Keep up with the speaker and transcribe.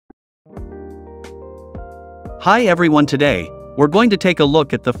Hi everyone, today, we're going to take a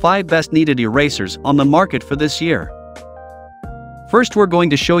look at the 5 best kneaded erasers on the market for this year. First, we're going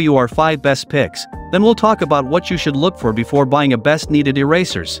to show you our 5 best picks, then we'll talk about what you should look for before buying a best kneaded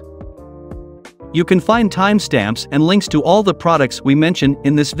erasers. You can find timestamps and links to all the products we mention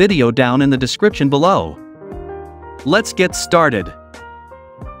in this video down in the description below. Let's get started.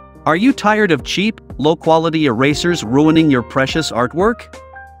 Are you tired of cheap, low-quality erasers ruining your precious artwork?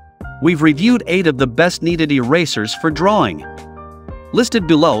 We've reviewed 8 of the best kneaded erasers for drawing. Listed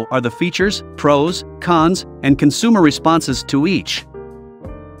below are the features, pros, cons, and consumer responses to each.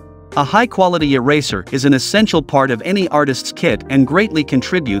 A high-quality eraser is an essential part of any artist's kit and greatly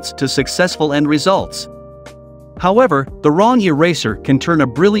contributes to successful end results. However, the wrong eraser can turn a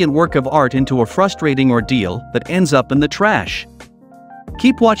brilliant work of art into a frustrating ordeal that ends up in the trash.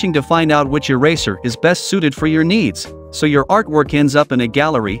 Keep watching to find out which eraser is best suited for your needs, so your artwork ends up in a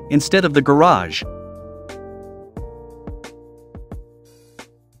gallery instead of the garage.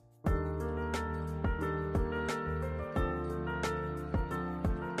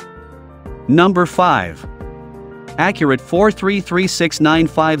 Number 5. Accurate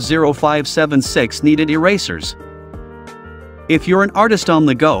 43369505576 Kneaded Erasers. If you're an artist on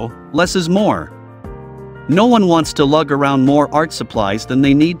the go, less is more. No one wants to lug around more art supplies than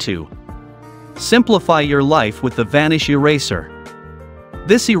they need to. Simplify your life with the Vanish Eraser.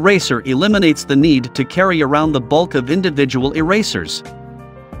 This eraser eliminates the need to carry around the bulk of individual erasers.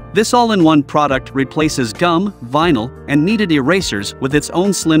 This all-in-one product replaces gum, vinyl, and kneaded erasers with its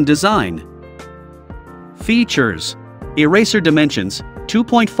own slim design. Features: eraser dimensions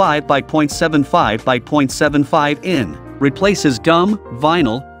 2.5 by 0.75 by 0.75 in. Replaces gum,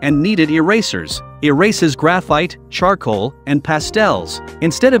 vinyl, and kneaded erasers. Erases graphite, charcoal, and pastels.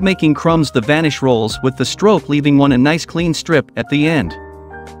 Instead of making crumbs, the Vanish rolls with the stroke, leaving one a nice clean strip at the end.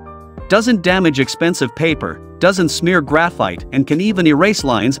 Doesn't damage expensive paper, doesn't smear graphite, and can even erase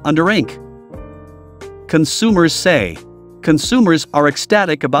lines under ink. Consumers say. Consumers are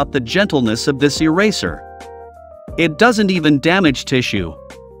ecstatic about the gentleness of this eraser. It doesn't even damage tissue.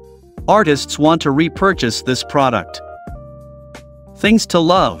 Artists want to repurchase this product. Things to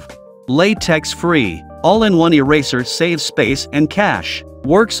love: latex-free, all-in-one eraser saves space and cash,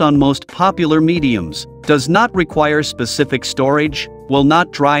 works on most popular mediums, does not require specific storage, will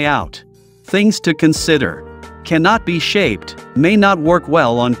not dry out. Things to consider: cannot be shaped, may not work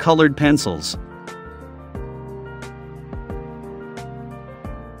well on colored pencils.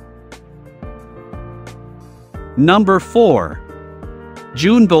 Number 4.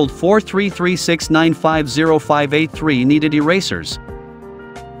 June Gold 43369505583 Kneaded Erasers.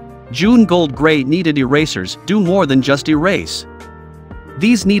 June Gold Gray Kneaded Erasers do more than just erase.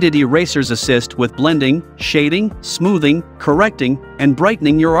 These kneaded erasers assist with blending, shading, smoothing, correcting, and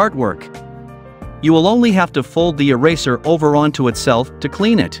brightening your artwork. You will only have to fold the eraser over onto itself to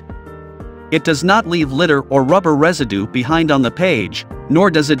clean it. It does not leave litter or rubber residue behind on the page, nor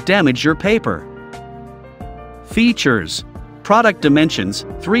does it damage your paper. Features: product dimensions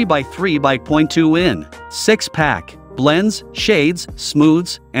 3 by 3 by 0.2 in. 6-pack. Blends, shades,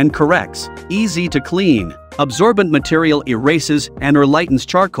 smooths, and corrects. Easy to clean. Absorbent material erases and/or lightens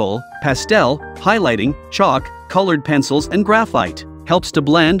charcoal, pastel, highlighting, chalk, colored pencils, and graphite. Helps to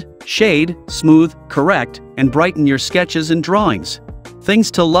blend, shade, smooth, correct, and brighten your sketches and drawings.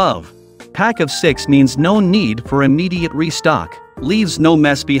 Things to love: pack of 6 means no need for immediate restock. Leaves no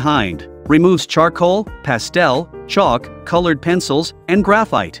mess behind. Removes charcoal, pastel, chalk, colored pencils, and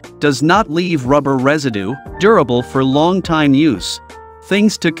graphite. Does not leave rubber residue. Durable for long time use.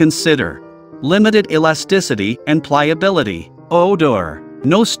 Things to consider: limited elasticity and pliability. Odor: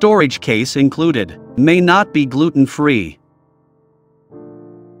 no storage case included. May not be gluten-free.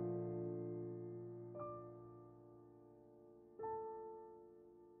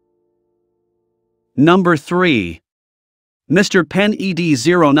 Number 3. Mr. Pen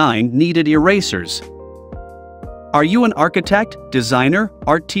ED09 Kneaded Erasers. Are you an architect, designer,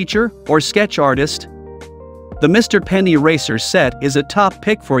 art teacher, or sketch artist? The Mr. Pen Eraser set is a top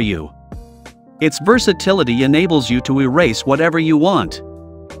pick for you. Its versatility enables you to erase whatever you want.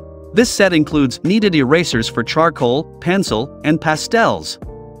 This set includes kneaded erasers for charcoal, pencil, and pastels.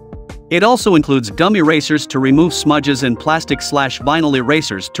 It also includes gum erasers to remove smudges and plastic/vinyl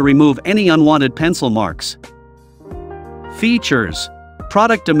erasers to remove any unwanted pencil marks. Features: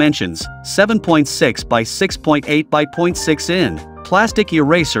 product dimensions 7.6 by 6.8 by 0.6 in. Plastic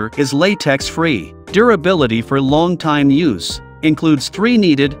eraser is latex-free. Durability for long-time use. Includes 3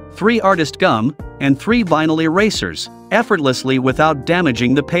 kneaded, 3 artist gum, and 3 vinyl erasers, effortlessly without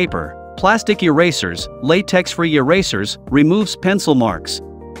damaging the paper. Plastic erasers, latex-free erasers, removes pencil marks.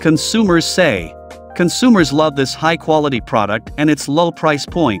 Consumers say. Consumers love this high-quality product and its low price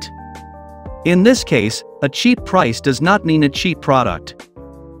point. In this case, a cheap price does not mean a cheap product.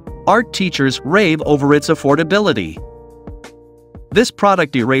 Art teachers rave over its affordability. This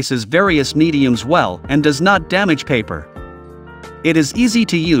product erases various mediums well and does not damage paper. It is easy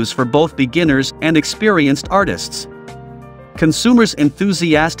to use for both beginners and experienced artists. Consumers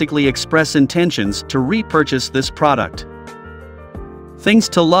enthusiastically express intentions to repurchase this product. Things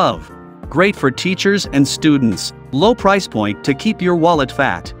to love. Great for teachers and students. Low price point to keep your wallet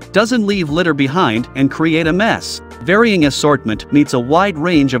fat. Doesn't leave litter behind and create a mess. Varying assortment meets a wide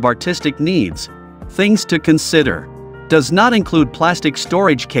range of artistic needs. Things to consider. Does not include plastic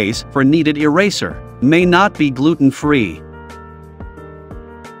storage case for Kneaded Eraser. May not be gluten-free.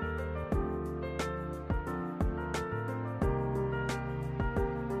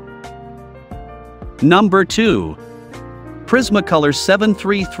 Number 2. Prismacolor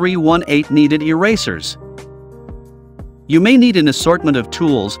 73318 Kneaded Erasers. You may need an assortment of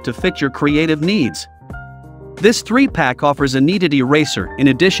tools to fit your creative needs. This 3-pack offers a kneaded eraser in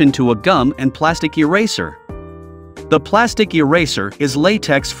addition to a gum and plastic eraser. The plastic eraser is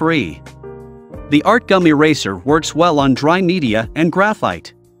latex-free. The art gum eraser works well on dry media and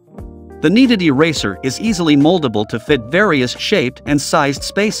graphite. The kneaded eraser is easily moldable to fit various shaped and sized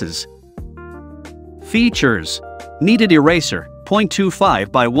spaces. Features: Kneaded eraser,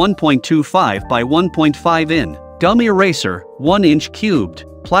 0.25 by 1.25 by 1.5 in. Gum eraser, 1 inch cubed.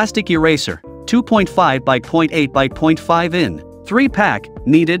 Plastic eraser, 2.5 by 0.8 by 0.5 in. 3-pack,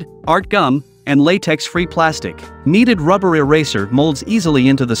 kneaded, art gum, and latex-free plastic. Kneaded rubber eraser molds easily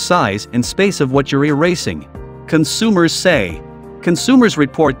into the size and space of what you're erasing. Consumers say. Consumers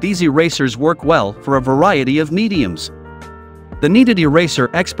report these erasers work well for a variety of mediums. The kneaded eraser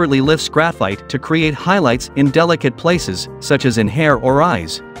expertly lifts graphite to create highlights in delicate places, such as in hair or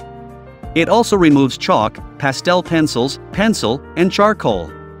eyes. It also removes chalk, pastel pencils, pencil, and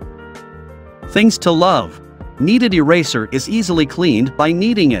charcoal. Things to love. Kneaded eraser is easily cleaned by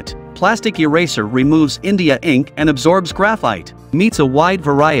kneading it. Plastic eraser removes India ink and absorbs graphite. Meets a wide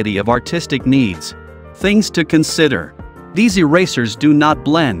variety of artistic needs. Things to consider. These erasers do not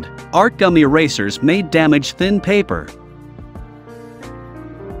blend. Art gum erasers may damage thin paper.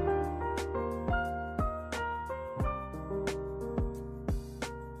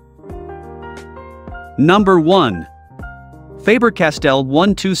 Number 1. Faber-Castell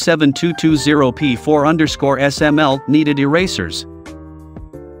 127220P4_SML Kneaded Erasers.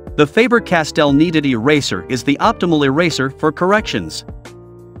 The Faber-Castell Kneaded Eraser is the optimal eraser for corrections.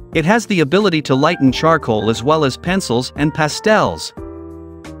 It has the ability to lighten charcoal as well as pencils and pastels.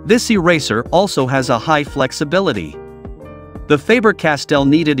 This eraser also has a high flexibility. The Faber-Castell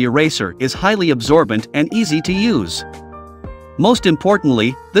Kneaded Eraser is highly absorbent and easy to use. Most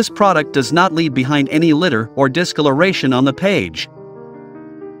importantly, this product does not leave behind any litter or discoloration on the page.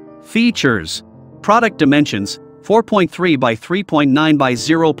 Features. Product dimensions: 4.3 by 3.9 by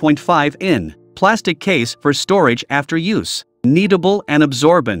 0.5 in. Plastic case for storage after use. Kneadable and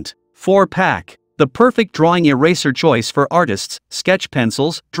absorbent. 4-pack. The perfect drawing eraser choice for artists, sketch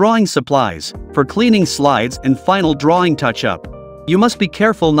pencils, drawing supplies, for cleaning slides and final drawing touch-up. You must be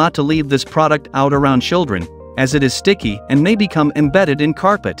careful not to leave this product out around children, as it is sticky and may become embedded in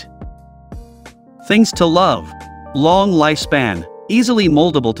carpet. Things to love. Long lifespan. Easily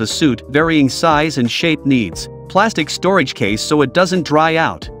moldable to suit varying size and shape needs. Plastic storage case so it doesn't dry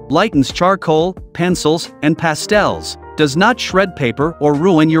out. Lightens charcoal, pencils, and pastels. Does not shred paper or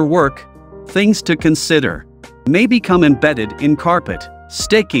ruin your work. Things to consider. May become embedded in carpet.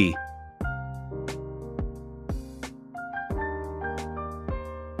 Sticky.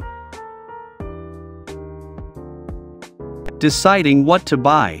 Deciding what to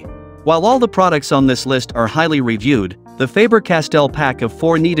buy. While all the products on this list are highly reviewed, the Faber-Castell pack of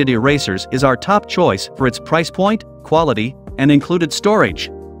 4 kneaded erasers is our top choice for its price point, quality, and included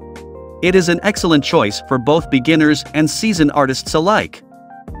storage. It is an excellent choice for both beginners and seasoned artists alike.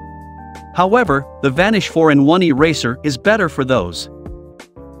 However, the Vanish 4-in-1 eraser is better for those